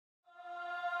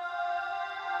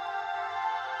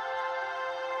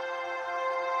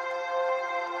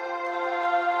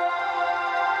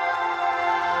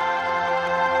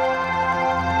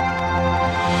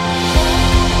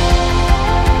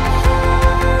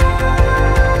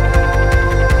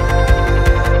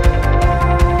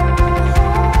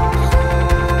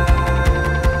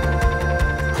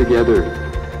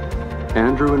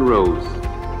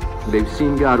They've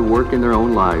seen God work in their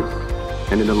own lives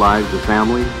and in the lives of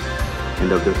family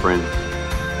and of their friends.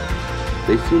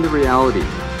 They've seen the reality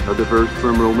of the verse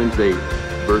from Romans 8,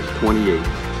 verse 28,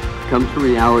 come to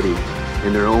reality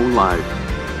in their own lives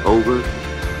over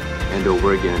and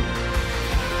over again.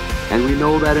 And we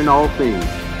know that in all things,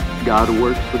 God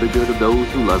works for the good of those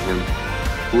who love Him,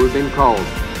 who have been called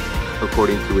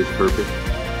according to His purpose.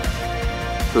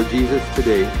 So Jesus,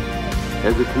 today,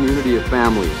 as a community of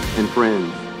families and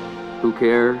friends who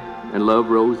care and love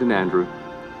Rose and Andrew,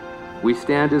 we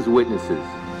stand as witnesses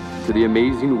to the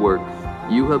amazing work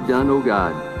You have done, O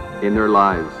God, in their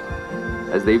lives,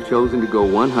 as they've chosen to go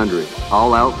 100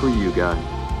 all out for You, God.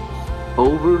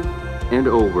 Over and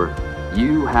over,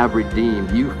 You have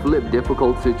redeemed, You flipped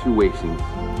difficult situations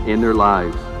in their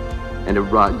lives and have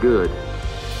brought good,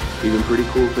 even pretty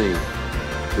cool things,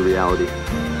 to reality.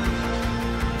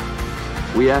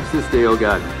 We ask this day, O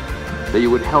God, that You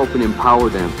would help and empower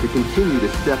them to continue to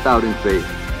step out in faith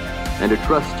and to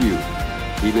trust You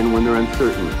even when they're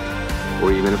uncertain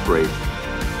or even afraid.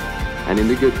 And in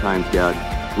the good times, God,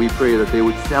 we pray that they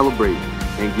would celebrate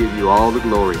and give You all the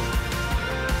glory.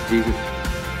 Jesus,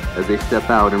 as they step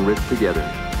out and risk together,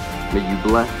 may You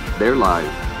bless their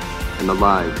lives and the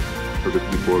lives of the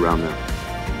people around them.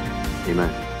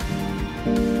 Amen.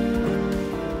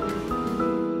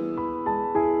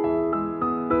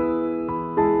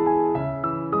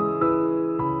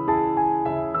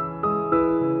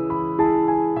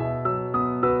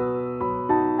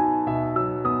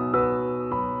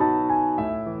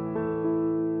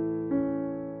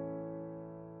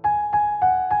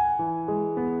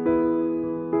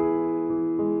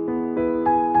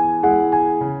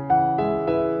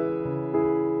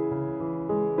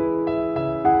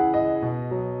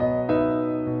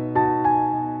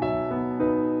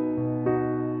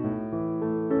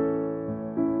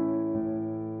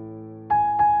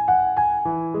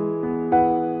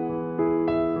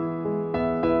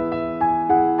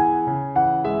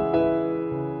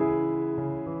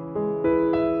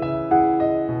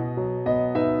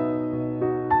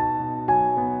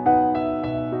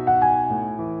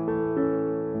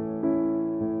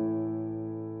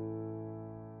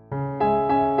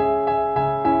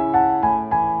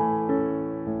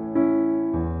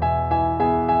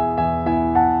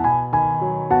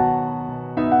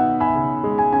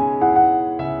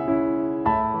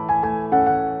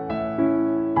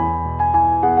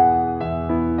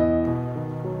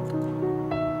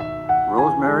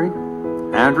 Rosemary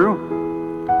Andrew,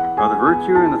 by the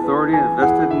virtue and authority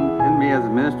vested in me as a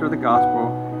minister of the gospel,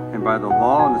 and by the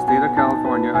law in the state of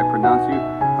California, I pronounce you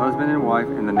husband and wife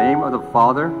in the name of the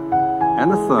Father, and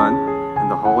the Son,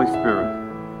 and the Holy Spirit.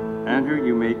 Andrew,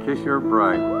 you may kiss your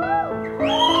bride.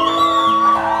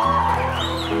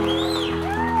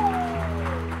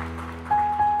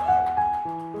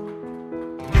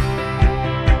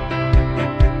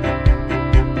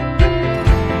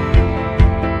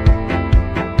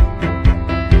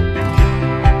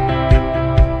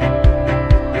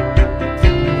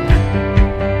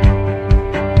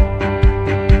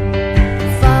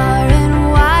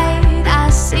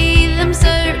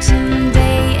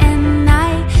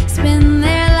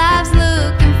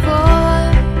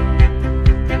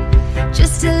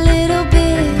 Just a little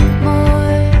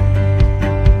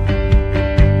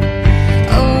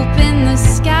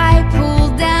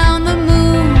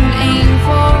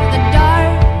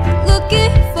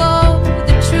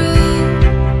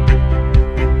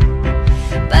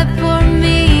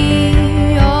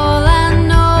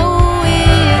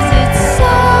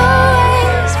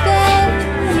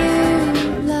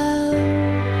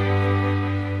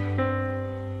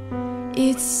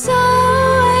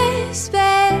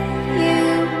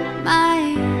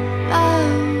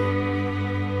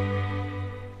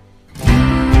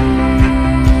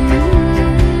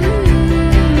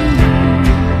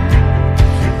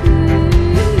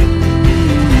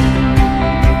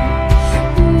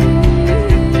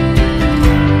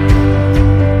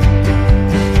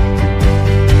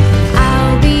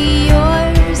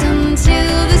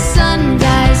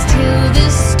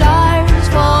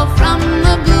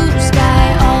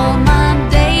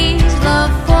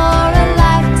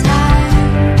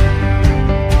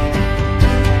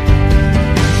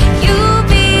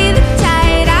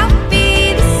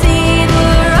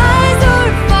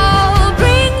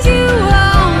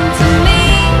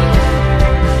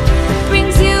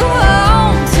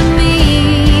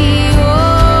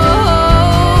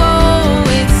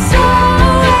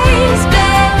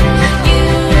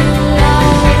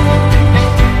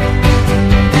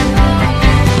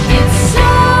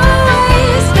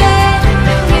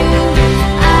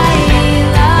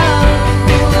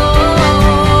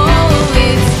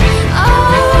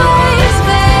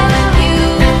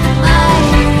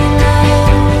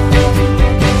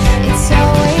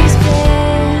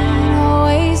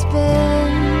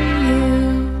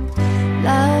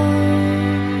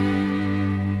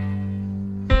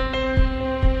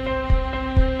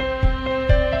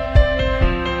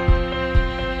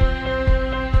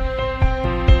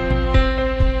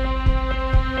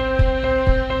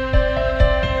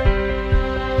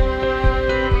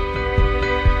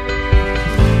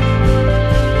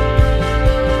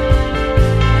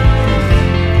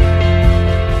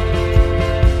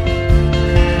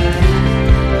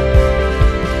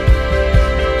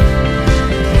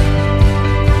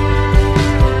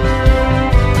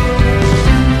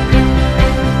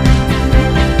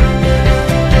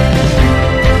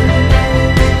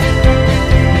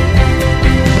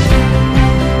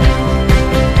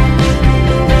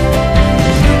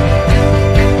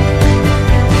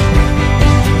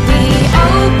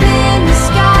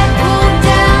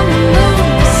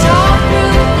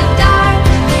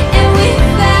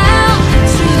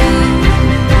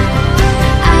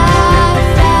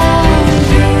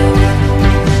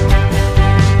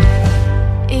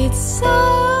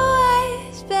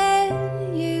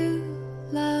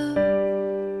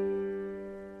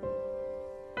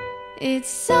It's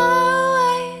so